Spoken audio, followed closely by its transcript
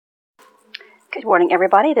Good morning,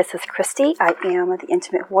 everybody. This is Christy. I am the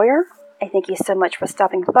Intimate Warrior. I thank you so much for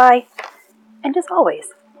stopping by. And as always,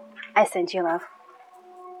 I send you love.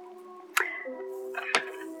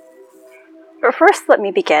 But first, let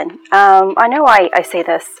me begin. I know I say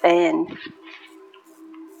this in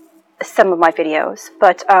some of my videos,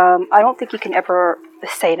 but I don't think you can ever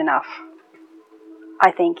say it enough.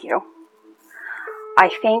 I thank you. I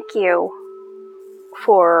thank you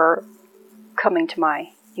for coming to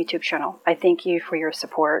my YouTube channel. I thank you for your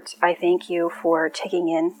support. I thank you for taking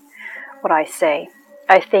in what I say.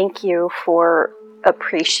 I thank you for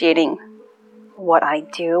appreciating what I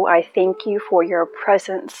do. I thank you for your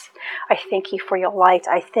presence. I thank you for your light.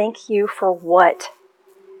 I thank you for what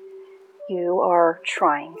you are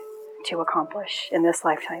trying to accomplish in this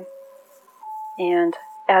lifetime. And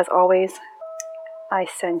as always, I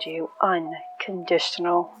send you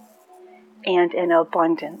unconditional and an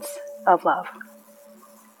abundance of love.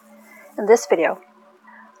 In this video,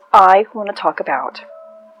 I want to talk about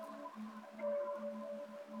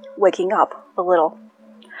waking up a little.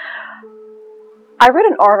 I read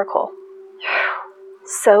an article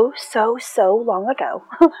so long ago.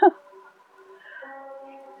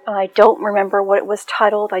 I don't remember what it was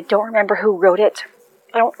titled. I don't remember who wrote it.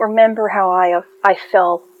 I don't remember how I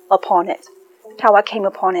fell upon it, how I came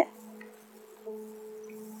upon it.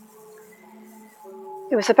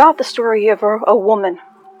 It was about the story of a woman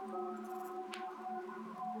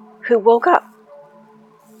who woke up.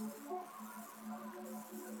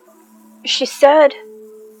 She said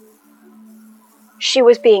she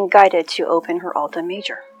was being guided to open her Alta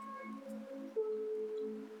Major.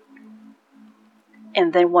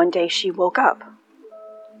 And then one day she woke up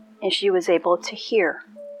and she was able to hear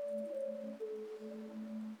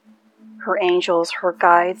her angels, her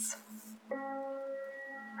guides,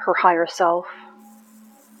 her higher self.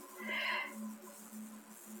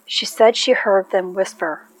 She said she heard them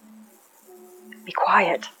whisper, "Be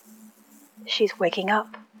quiet. She's waking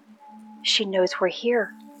up. She knows we're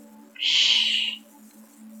here. Shh."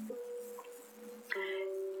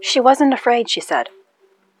 She wasn't afraid, she said.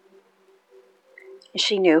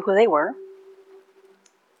 She knew who they were.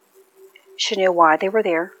 She knew why they were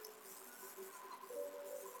there.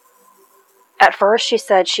 At first, she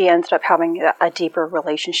said she ended up having a deeper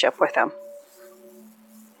relationship with them.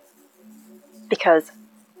 Because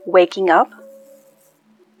waking up,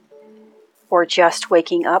 or just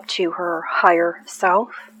waking up to her higher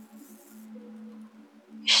self,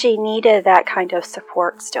 she needed that kind of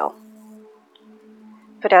support still.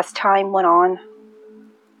 But as time went on,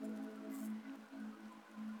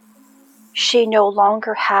 she no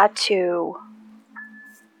longer had to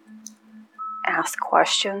ask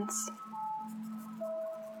questions,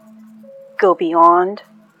 go beyond,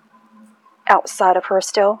 outside of her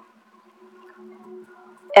still.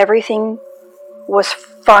 Everything was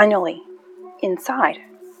finally inside.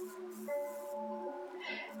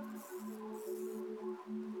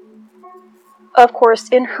 Of course,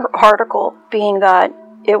 in her article, being that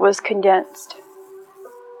it was condensed,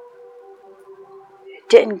 it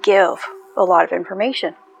didn't give a lot of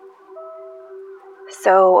information.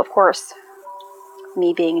 So, of course,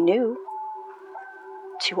 me being new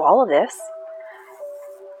to all of this,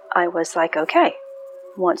 I was like, okay,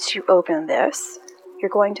 once you open this, you're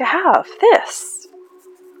going to have this.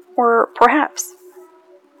 Or perhaps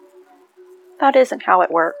that isn't how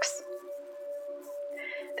it works.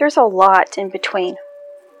 There's a lot in between.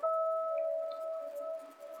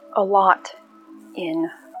 A lot in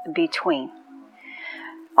between.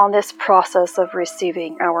 On this process of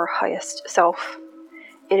receiving our highest self,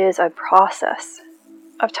 it is a process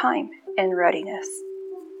of time and readiness.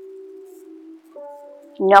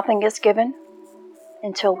 Nothing is given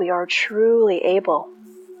until we are truly able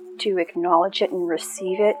to acknowledge it and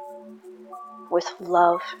receive it with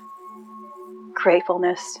love,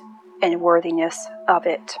 gratefulness, and worthiness of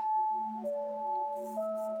it.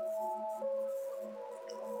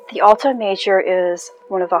 The Alta Major is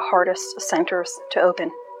one of the hardest centers to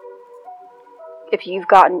open. If you've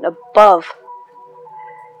gotten above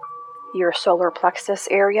your solar plexus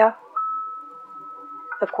area,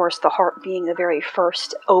 of course the heart being the very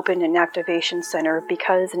first open and activation center,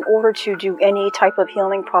 because in order to do any type of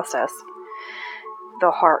healing process,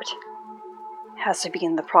 the heart has to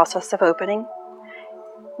begin the process of opening,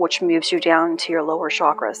 which moves you down to your lower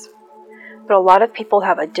chakras. But a lot of people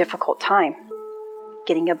have a difficult time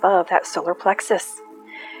getting above that solar plexus.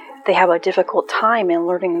 They have a difficult time in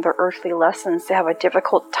learning their earthly lessons. They have a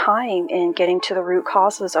difficult time in getting to the root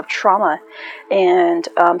causes of trauma and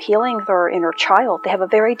healing their inner child. They have a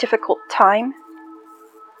very difficult time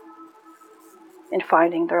in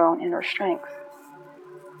finding their own inner strength.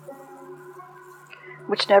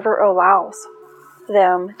 which never allows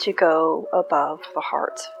them to go above the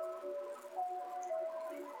heart.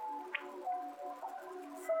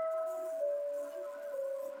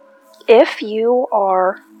 If you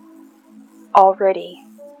are already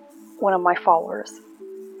one of my followers,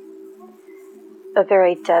 a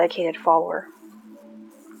very dedicated follower,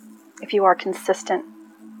 if you are consistent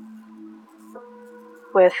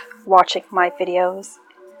with watching my videos,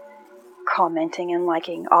 commenting and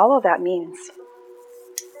liking, all of that means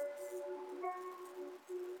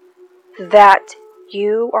that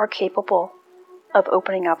you are capable of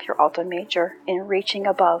opening up your Alta Major and reaching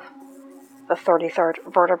above the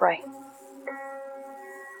 33rd vertebrae.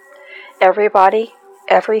 Everybody,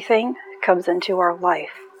 everything comes into our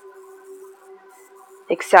life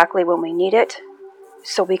exactly when we need it,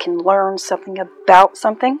 so we can learn something about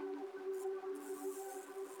something,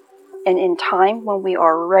 and in time when we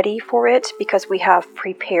are ready for it, because we have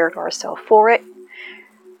prepared ourselves for it,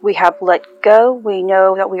 we have let go, we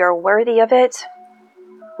know that we are worthy of it,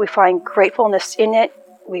 we find gratefulness in it,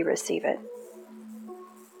 we receive it.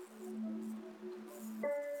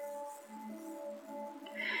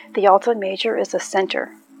 The Alta Major is a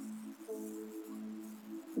center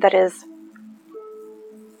that is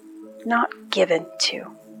not given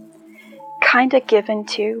to, kind of given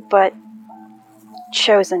to, but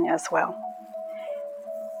chosen as well.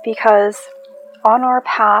 Because on our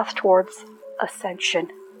path towards ascension,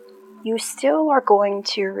 you still are going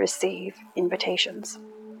to receive invitations.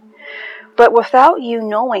 But without you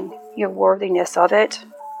knowing your worthiness of it,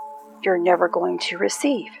 you're never going to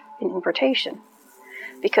receive an invitation,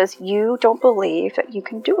 because you don't believe that you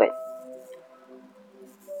can do it.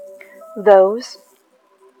 Those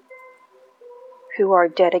who are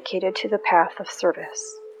dedicated to the path of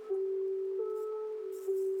service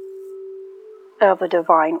of the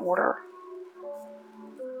divine order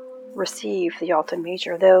receive the Alta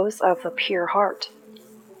Major. Those of the pure heart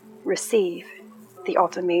receive the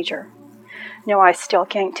Alta Major. No, I still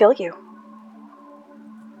can't tell you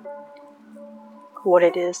what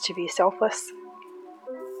it is to be selfless,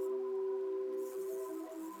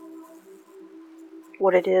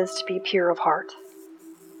 what it is to be pure of heart.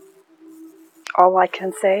 All I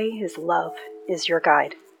can say is love is your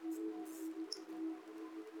guide.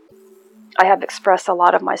 I have expressed a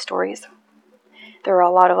lot of my stories. There are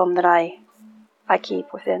a lot of them that I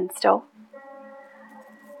keep within still.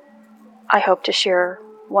 I hope to share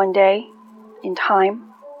one day in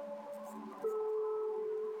time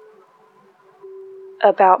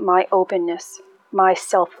about my openness, my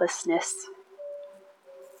selflessness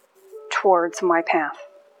towards my path.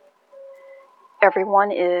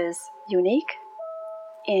 Everyone is unique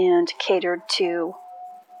and catered to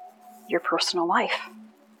your personal life,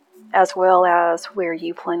 as well as where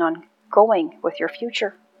you plan on going with your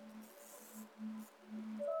future.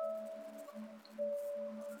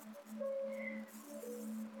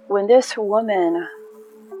 When this woman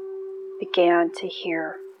began to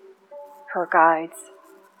hear her guides,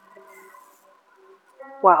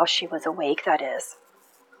 while she was awake, that is,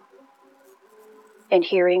 and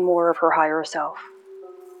hearing more of her higher self,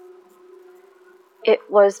 it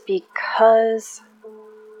was because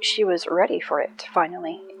she was ready for it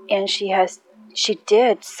finally, and she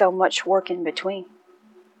did so much work in between.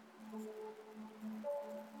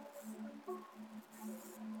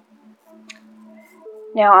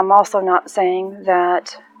 Now, I'm also not saying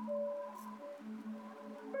that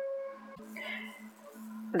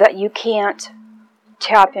you can't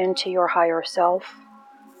tap into your higher self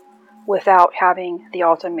without having the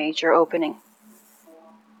Alta Major opening.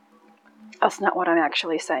 That's not what I'm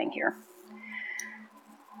actually saying here.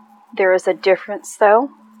 There is a difference, though,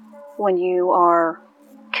 when you are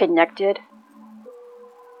connected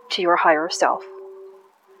to your higher self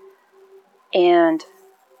and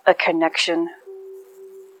a connection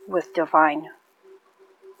with divine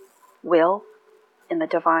will and the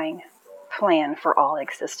divine plan for all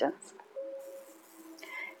existence.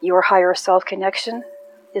 Your higher self connection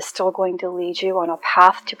is still going to lead you on a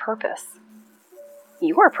path to purpose.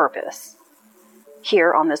 Your purpose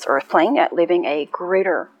here on this earth plane at living a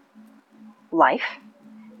greater life,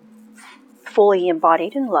 fully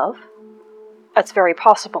embodied in love. That's very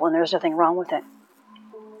possible, and there's nothing wrong with it.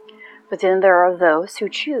 But then there are those who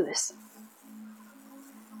choose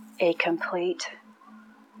a complete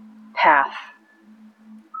path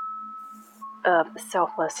of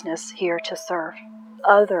selflessness here to serve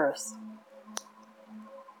others.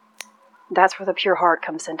 That's where the pure heart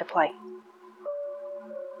comes into play.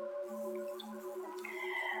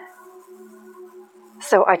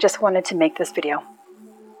 So I just wanted to make this video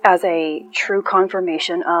as a true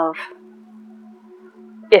confirmation of,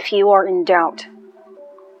 if you are in doubt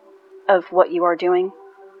of what you are doing,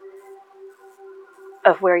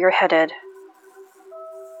 of where you're headed,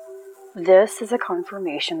 this is a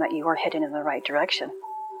confirmation that you are heading in the right direction.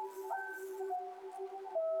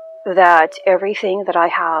 That everything that I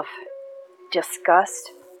have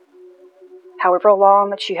discussed, however long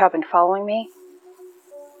that you have been following me,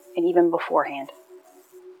 and even beforehand,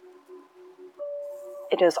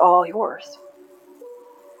 it is all yours.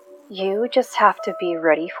 You just have to be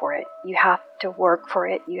ready for it. You have to work for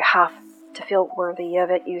it. You have to feel worthy of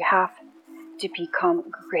it. You have to become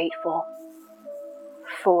grateful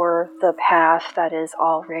for the path that is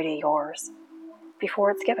already yours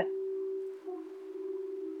before it's given.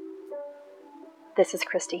 This is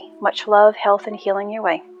Christy. Much love, health, and healing your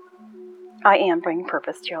way. I am bringing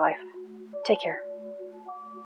purpose to your life. Take care.